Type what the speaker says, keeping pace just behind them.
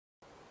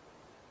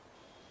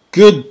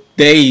Good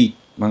day,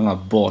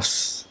 mga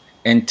boss.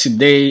 And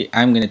today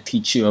I'm going to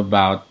teach you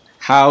about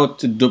how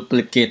to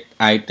duplicate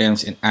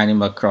items in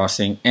Animal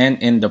Crossing, and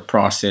in the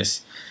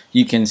process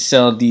you can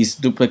sell these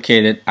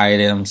duplicated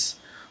items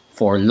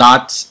for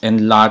lots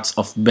and lots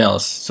of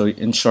bells. So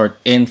in short,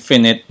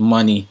 infinite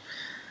money.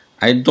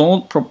 I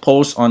don't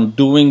propose on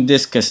doing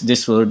this because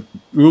this will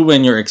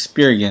ruin your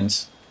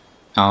experience.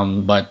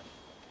 But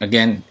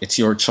again, it's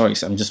your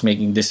choice. I'm just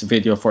making this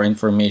video for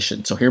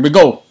information. So here we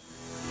go.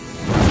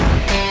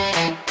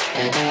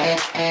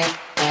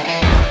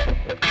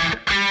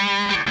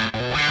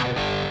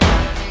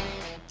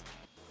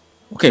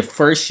 Okay,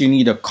 first you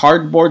need a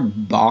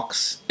cardboard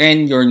box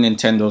and your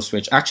Nintendo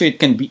Switch. Actually, it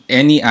can be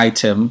any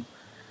item,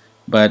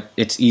 but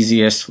it's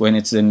easiest when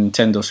it's the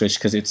Nintendo Switch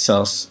because it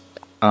sells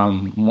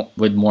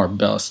with more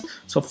bells.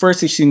 So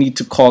first is you need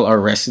to call a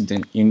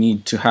resident. You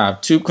need to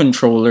have 2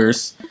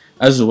 controllers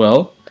as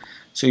well.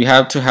 So you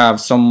have to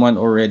have someone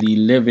already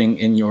living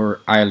in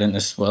your island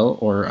as well,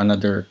 or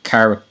another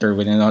character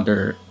with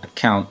another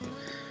account.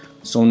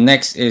 So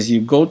next is you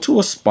go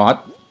to a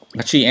spot,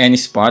 actually any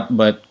spot,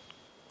 but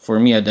for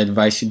me, I'd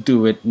advise you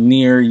do it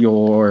near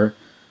your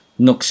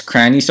Nook's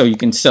Cranny so you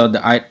can sell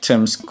the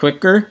items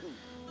quicker.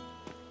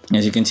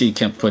 As you can see, you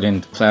can put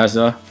in the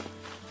plaza.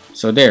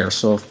 So there.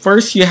 So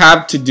first you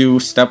have to do,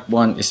 step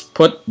 1 is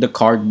put the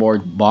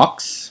cardboard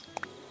box.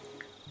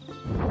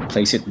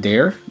 Place it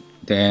there.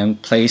 Then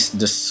place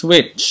the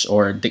switch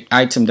or the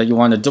item that you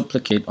want to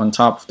duplicate on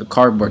top of the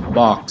cardboard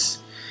box.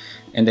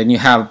 And then you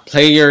have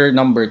player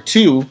number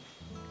 2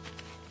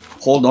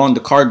 hold on the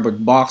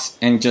cardboard box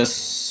and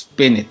just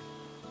spin it.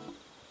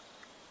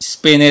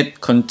 Spin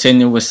it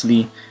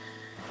continuously,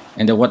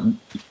 and then what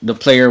the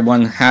player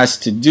 1 has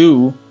to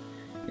do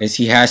is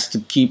he has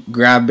to keep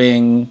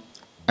grabbing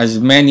as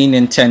many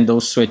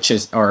Nintendo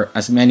Switches or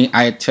as many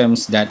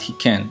items that he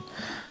can.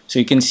 So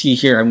you can see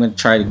here, I'm going to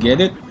try to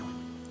get it.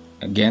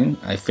 Again,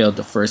 I failed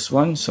the first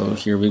one, so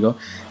here we go.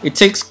 It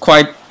takes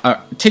it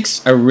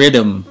takes a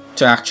rhythm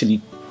to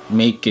actually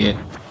make it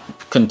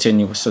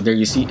continuous. So there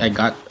you see, I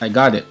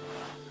got it.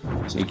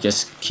 So you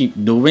just keep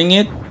doing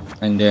it,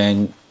 and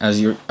then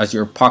as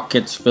your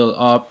pockets fill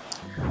up,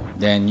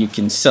 then you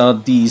can sell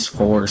these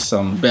for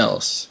some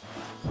bells.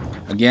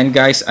 Again,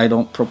 guys, I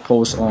don't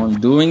propose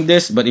on doing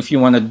this, but if you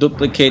want to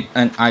duplicate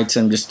an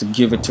item just to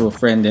give it to a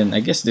friend, then I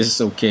guess this is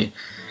okay,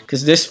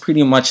 because this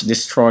pretty much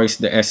destroys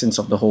the essence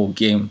of the whole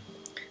game.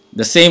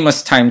 The same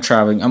as time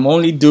traveling. I'm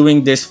only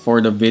doing this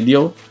for the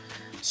video,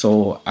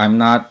 so I'm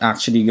not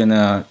actually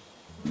gonna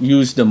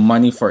use the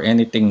money for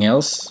anything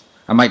else.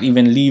 I might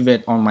even leave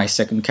it on my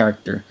second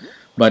character,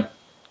 but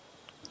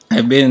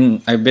I've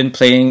been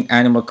playing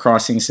Animal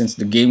Crossing since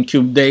the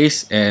GameCube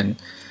days, and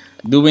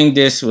doing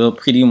this will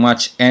pretty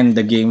much end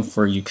the game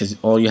for you because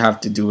all you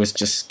have to do is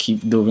just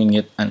keep doing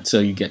it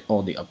until you get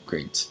all the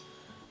upgrades.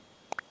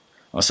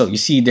 Also, you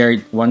see there,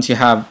 once you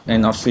have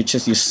enough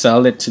switches, you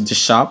sell it to the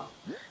shop,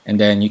 and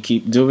then you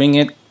keep doing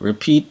it,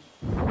 repeat,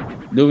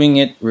 doing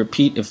it,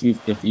 repeat.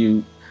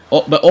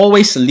 But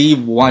always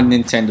leave 1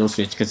 Nintendo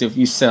Switch, because if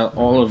you sell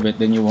all of it,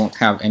 then you won't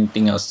have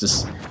anything else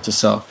to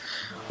sell.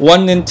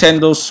 1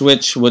 Nintendo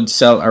Switch would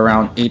sell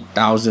around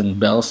 8,000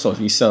 bells. So if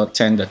you sell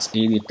 10, that's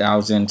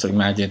 80,000. So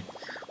imagine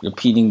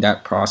repeating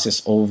that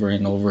process over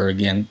and over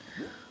again.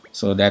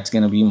 So that's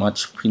gonna be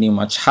pretty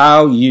much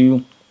how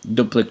you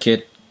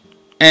duplicate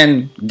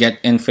and get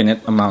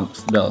infinite amount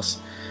of bells.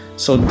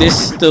 So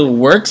this still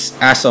works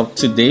as of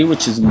today,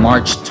 which is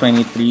March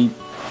 23,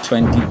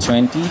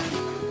 2020.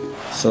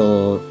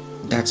 So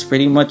that's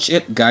pretty much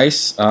it,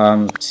 guys.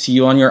 See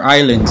you on your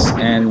islands,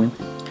 and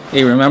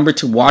hey, remember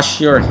to wash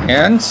your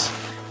hands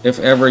if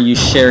ever you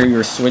share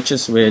your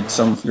switches with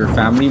some of your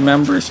family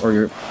members or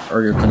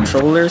your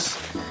controllers.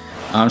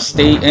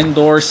 Stay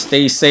indoors,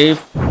 stay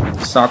safe,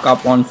 stock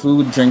up on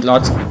food,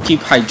 keep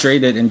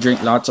hydrated, and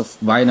drink lots of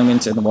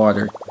vitamins and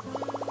water.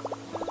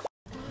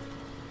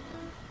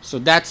 So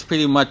that's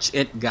pretty much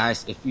it,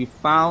 guys. If you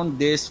found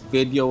this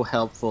video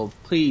helpful,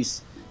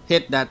 please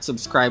hit that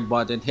subscribe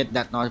button, hit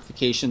that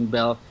notification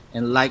bell,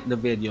 and like the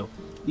video.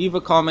 Leave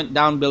a comment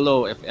down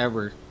below if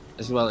ever,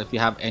 as well, if you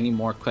have any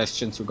more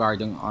questions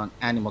regarding on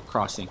Animal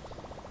Crossing.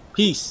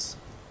 Peace!